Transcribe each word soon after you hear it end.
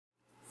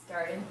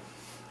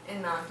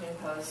In mountain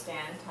pose,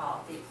 stand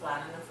tall, feet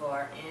flat on the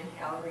floor.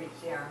 Inhale, reach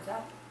the arms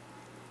up.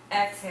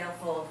 Exhale,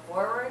 fold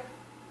forward.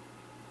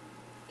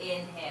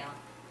 Inhale,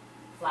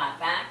 flat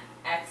back.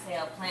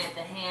 Exhale, plant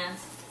the hands.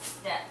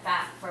 Step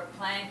back for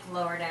plank,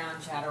 lower down,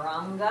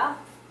 chaturanga.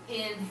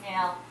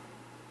 Inhale,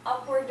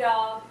 upward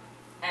dog.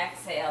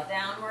 Exhale,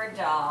 downward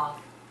dog.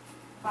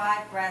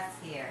 5 breaths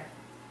here.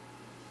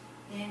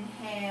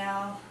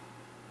 Inhale,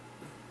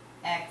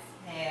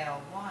 exhale,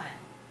 1.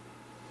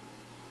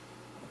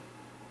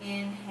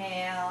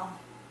 Inhale,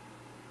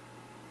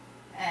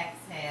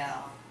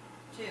 exhale,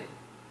 2.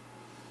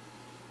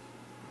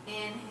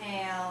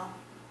 Inhale,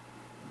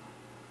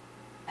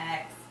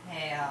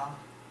 exhale,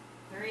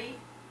 3.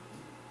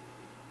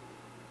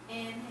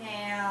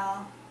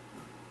 Inhale,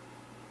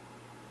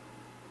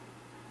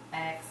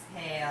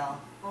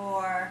 exhale,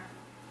 4.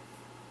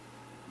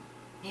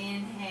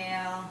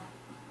 Inhale,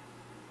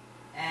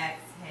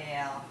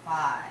 exhale,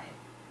 5.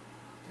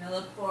 We're going to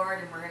look forward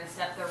and we're going to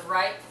step the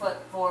right foot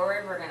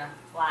forward. We're going to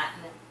flatten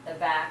the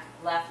back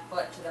left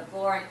foot to the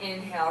floor and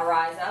inhale,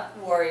 rise up,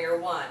 warrior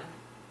 1.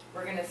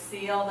 We're going to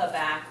seal the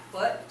back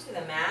foot to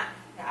the mat,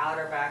 the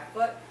outer back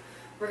foot.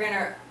 We're going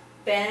to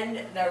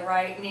bend the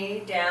right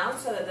knee down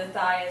so that the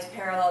thigh is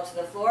parallel to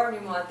the floor, and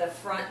we want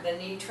the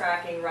knee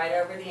tracking right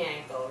over the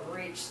ankle.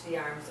 Reach the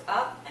arms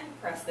up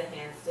and press the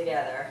hands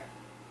together.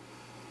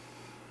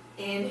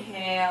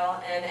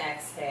 Inhale and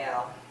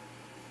exhale.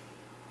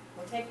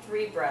 We'll take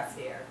 3 breaths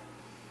here.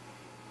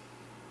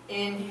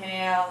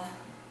 Inhale,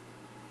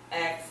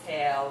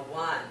 exhale,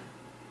 1.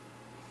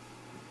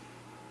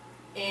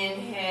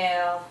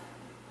 Inhale,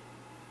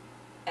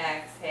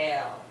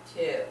 exhale,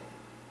 2.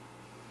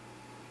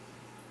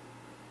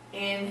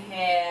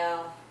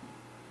 Inhale,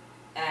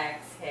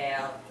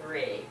 exhale,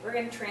 3. We're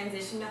going to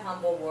transition to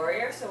humble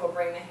warrior, so we'll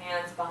bring the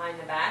hands behind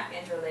the back,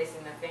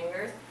 interlacing the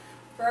fingers.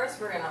 First,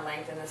 we're going to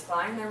lengthen the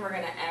spine, then we're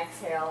going to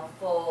exhale,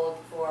 fold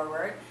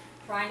forward,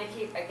 trying to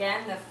keep,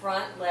 again, the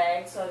front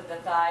leg so that the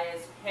thigh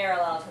is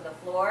parallel to the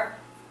floor.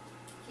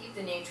 Keep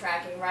the knee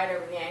tracking right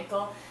over the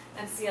ankle,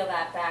 and seal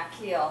that back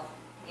heel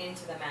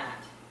into the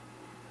mat.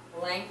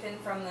 Lengthen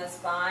from the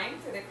spine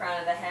through the crown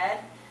of the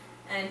head,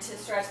 and to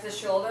stretch the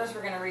shoulders,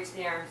 we're going to reach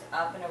the arms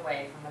up and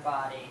away from the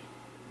body.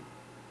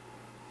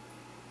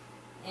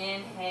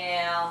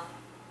 Inhale,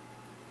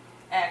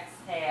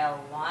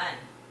 exhale, 1.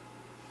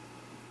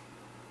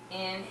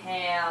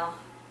 Inhale,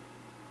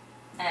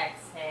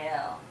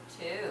 exhale,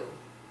 2.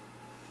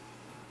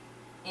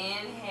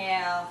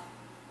 Inhale,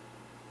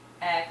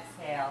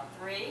 exhale,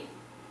 3.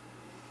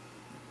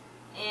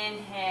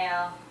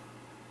 Inhale,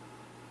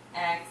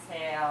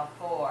 exhale,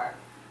 4.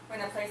 We're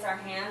going to place our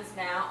hands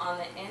now on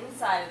the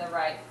inside of the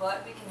right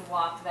foot. We can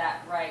walk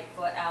that right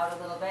foot out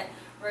a little bit.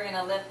 We're going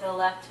to lift the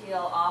left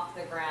heel off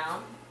the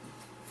ground.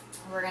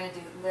 We're going to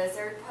do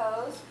lizard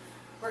pose.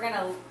 We're going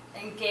to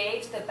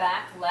engage the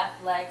back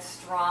left leg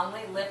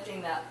strongly,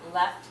 lifting the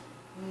left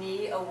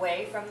knee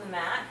away from the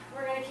mat.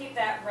 We're going to keep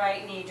that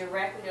right knee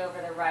directly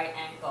over the right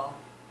ankle.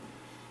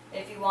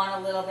 If you want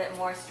a little bit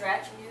more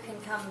stretch, you can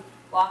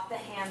walk the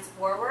hands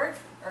forward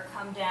or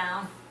come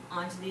down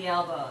onto the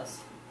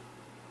elbows.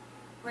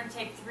 We're going to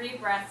take 3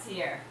 breaths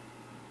here.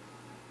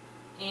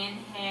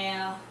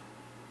 Inhale,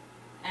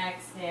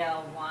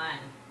 exhale, 1.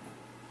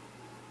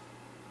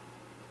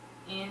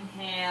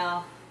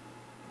 Inhale,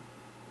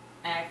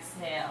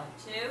 exhale,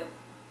 2.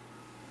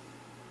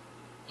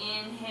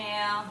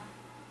 Inhale,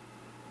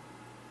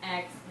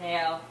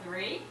 exhale,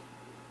 3.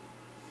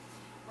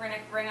 We're going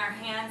to bring our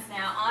hands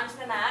now onto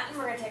the mat, and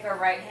we're going to take our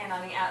right hand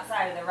on the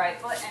outside of the right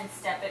foot and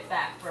step it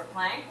back for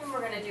plank. And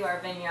we're going to do our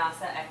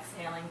vinyasa,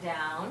 exhaling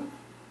down,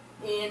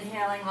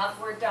 inhaling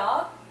upward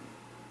dog,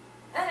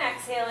 and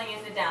exhaling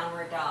into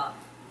downward dog.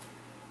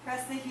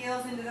 Press the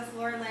heels into the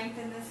floor,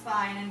 lengthen the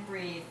spine, and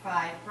breathe.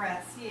 5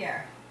 breaths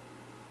here.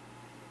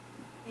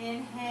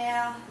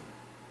 Inhale,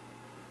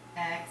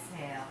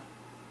 exhale.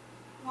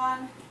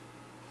 1.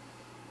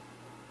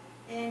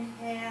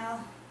 Inhale,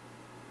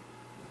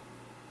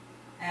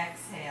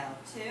 exhale.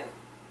 2.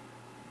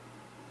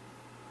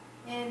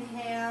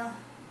 Inhale,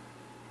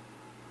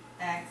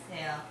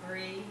 exhale.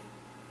 3.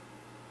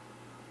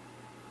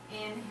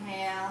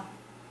 Inhale,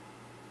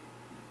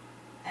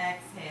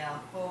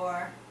 exhale.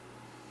 4.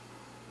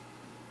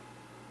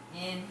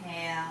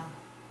 Inhale,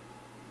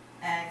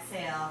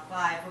 exhale.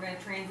 5. We're going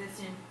to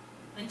transition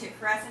into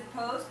crescent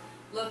pose.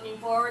 Looking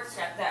forward,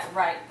 step that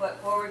right foot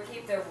forward.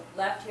 Keep the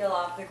left heel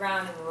off the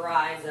ground and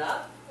rise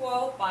up.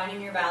 Whoa,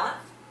 finding your balance.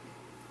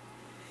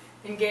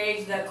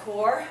 Engage the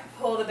core.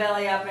 Pull the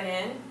belly up and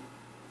in.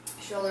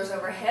 Shoulders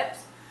over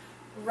hips.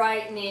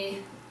 Right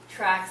knee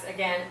tracks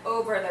again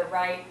over the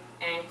right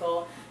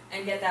ankle.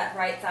 And get that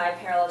right thigh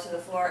parallel to the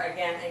floor.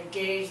 Again,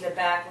 engage the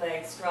back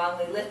leg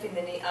strongly, lifting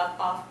the knee up,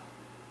 off,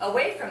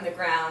 away from the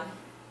ground.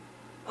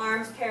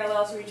 Arms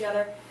parallel to each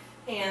other.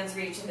 Hands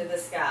reach into the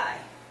sky.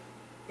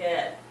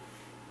 Good.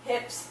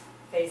 Hips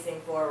facing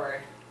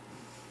forward.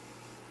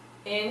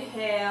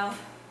 Inhale,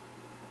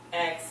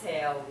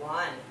 exhale.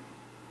 1.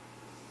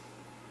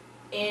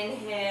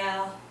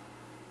 Inhale,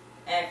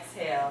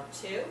 exhale.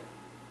 2.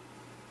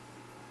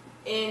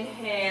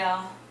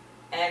 Inhale,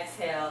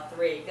 exhale,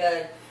 3.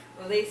 Good.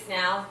 Release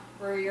now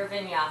for your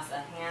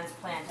vinyasa. Hands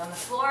plant on the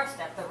floor.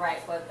 Step the right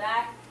foot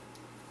back.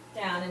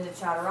 Down into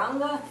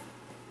chaturanga.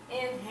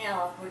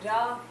 Inhale, upward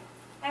dog.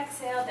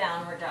 Exhale,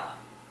 downward dog.